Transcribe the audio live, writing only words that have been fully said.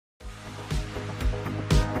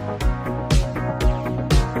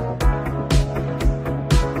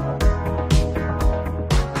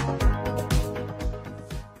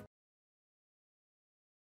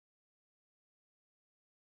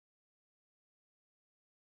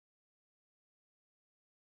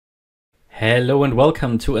Hello and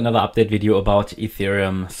welcome to another update video about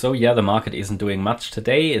Ethereum. So yeah, the market isn't doing much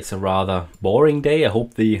today. It's a rather boring day. I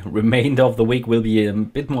hope the remainder of the week will be a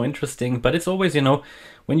bit more interesting, but it's always,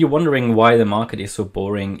 when you're wondering why the market is so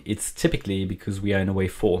boring, it's typically because we are in a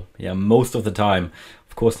wave 4. Yeah, most of the time.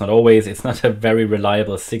 Of course, not always. It's not a very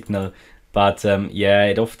reliable signal, but yeah,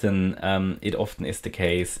 it often is the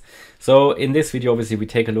case. So in this video, obviously, we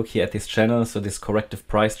take a look here at this channel, so this corrective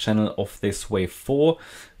price channel of this wave 4.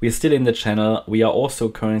 We're still in the channel. We are also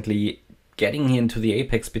currently getting into the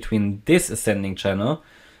apex between this ascending channel.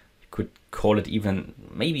 You could call it even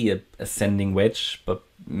maybe a ascending wedge, but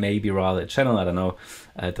maybe rather a channel. I don't know.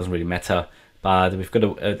 It doesn't really matter. But we've got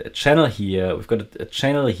a channel here. We've got a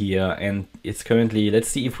channel here, and it's currently. Let's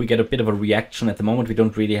see if we get a bit of a reaction. At the moment, we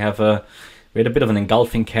don't really have a. We had a bit of an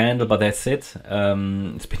engulfing candle, but that's it.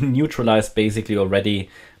 It's been neutralized basically already.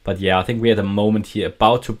 But yeah, I think we had a moment here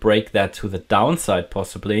about to break that to the downside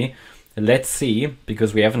possibly. Let's see,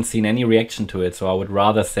 because we haven't seen any reaction to it. So I would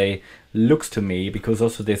rather say looks to me, because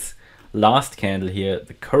also this last candle here,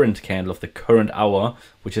 the current candle of the current hour,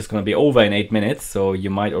 which is going to be over in 8 minutes. So you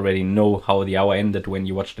might already know how the hour ended when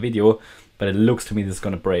you watched the video, but it looks to me this is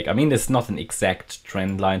going to break. I mean, there's not an exact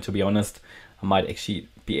trend line, to be honest. I might actually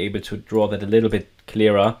be able to draw that a little bit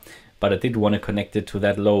clearer, but I did want to connect it to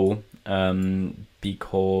that low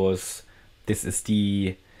because this is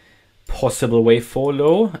the possible wave 4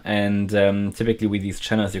 low, and typically with these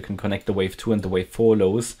channels you can connect the wave 2 and the wave 4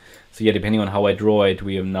 lows. So yeah, depending on how I draw it,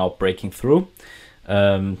 we are now breaking through.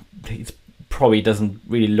 It probably doesn't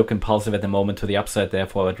really look impulsive at the moment to the upside,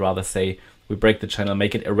 therefore I'd rather say we break the channel,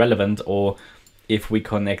 make it irrelevant, or if we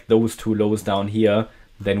connect those two lows down here,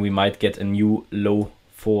 then we might get a new low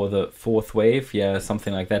for the fourth wave. Yeah,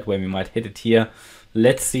 something like that, where we might hit it here.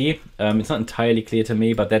 Let's see. It's not entirely clear to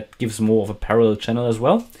me, but that gives more of a parallel channel as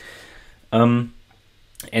well. And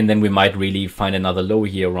then we might really find another low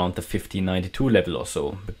here around the 1592 level or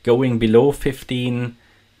so. But going below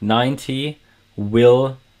 1590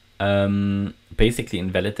 will basically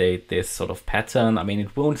invalidate this sort of pattern. I mean,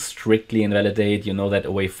 it won't strictly invalidate. You know that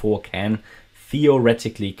a wave 4 can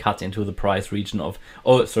theoretically cut into the price region of,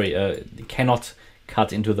 cannot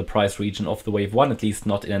cut into the price region of the wave 1, at least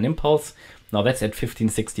not in an impulse. Now that's at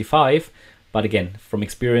 1565, but again, from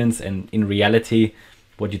experience and in reality,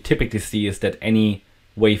 what you typically see is that any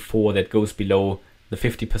wave 4 that goes below the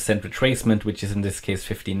 50% retracement, which is in this case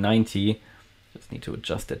 1590, just need to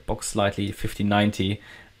adjust that box slightly, 1590,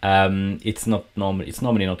 it's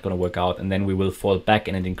normally not going to work out, and then we will fall back,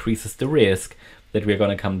 and it increases the risk that we're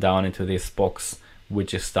going to come down into this box,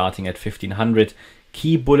 which is starting at 1500.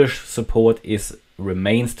 Key bullish support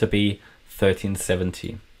remains to be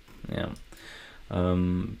 1370. Yeah.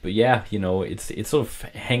 But yeah, it's sort of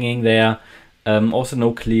hanging there. Also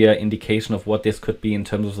no clear indication of what this could be in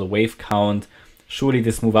terms of the wave count. Surely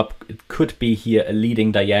this move up, it could be here a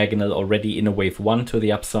leading diagonal already in a wave 1 to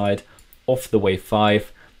the upside of the wave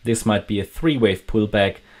 5. This might be a 3-wave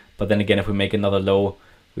pullback, but then again, if we make another low,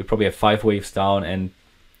 we probably have 5 waves down. And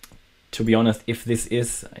to be honest, if this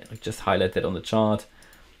is, I just highlight that on the chart,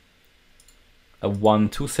 a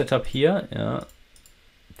 1-2 setup here, yeah,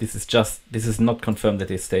 this is not confirmed at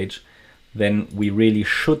this stage, then we really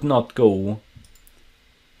should not go,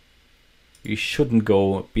 we shouldn't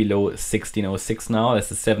go below 1606 now. That's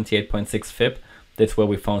the 78.6 fib. That's where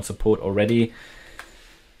we found support already.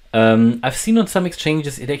 I've seen on some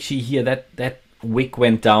exchanges it actually here that wick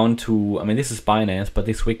went down to, I mean, this is Binance, but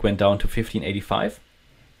this wick went down to 1585.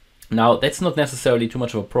 Now that's not necessarily too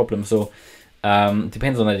much of a problem, so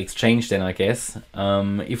depends on that exchange then, I guess.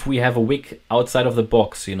 If we have a wick outside of the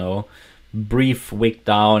box, brief wick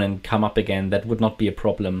down and come up again, that would not be a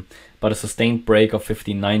problem, but a sustained break of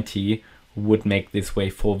 1590 would make this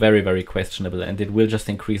wave 4 very, very questionable, and it will just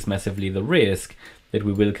increase massively the risk that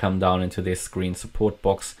we will come down into this green support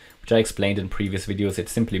box, which I explained in previous videos. It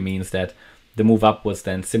simply means that the move up was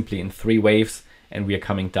then simply in 3 waves, and we are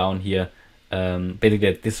coming down here.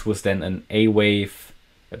 Basically, this was then an A wave,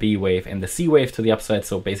 a B wave, and the C wave to the upside.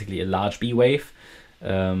 So basically a large B wave,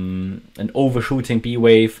 an overshooting B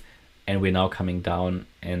wave, and we're now coming down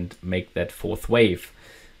and make that 4th wave,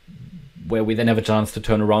 where we then have a chance to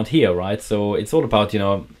turn around here, right? So it's all about,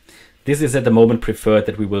 this is at the moment preferred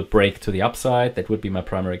that we will break to the upside. That would be my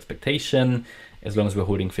primary expectation, as long as we're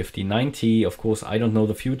holding 1590. Of course, I don't know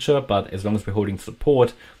the future, but as long as we're holding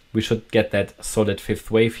support, we should get that solid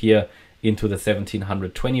 5th wave here into the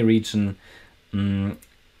 1720 region. And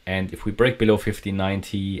if we break below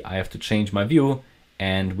 1590, I have to change my view,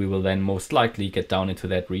 and we will then most likely get down into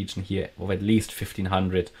that region here of at least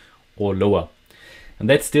 1500 or lower. And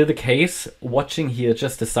that's still the case. Watching here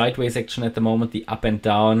just the sideways action at the moment, the up and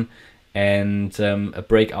down, and a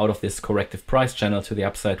break out of this corrective price channel to the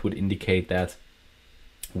upside would indicate that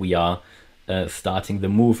we are starting the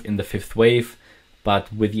move in the fifth wave.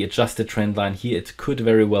 But with the adjusted trend line here, it could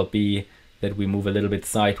very well be that we move a little bit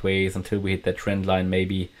sideways until we hit that trend line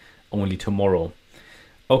maybe only tomorrow.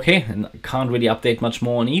 Okay, and can't really update much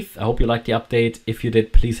more on ETH. I hope you liked the update. If you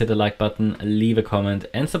did, please hit the like button, leave a comment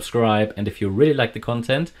and subscribe. And if you really like the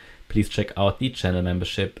content, please check out the channel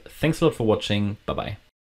membership. Thanks a lot for watching. Bye-bye.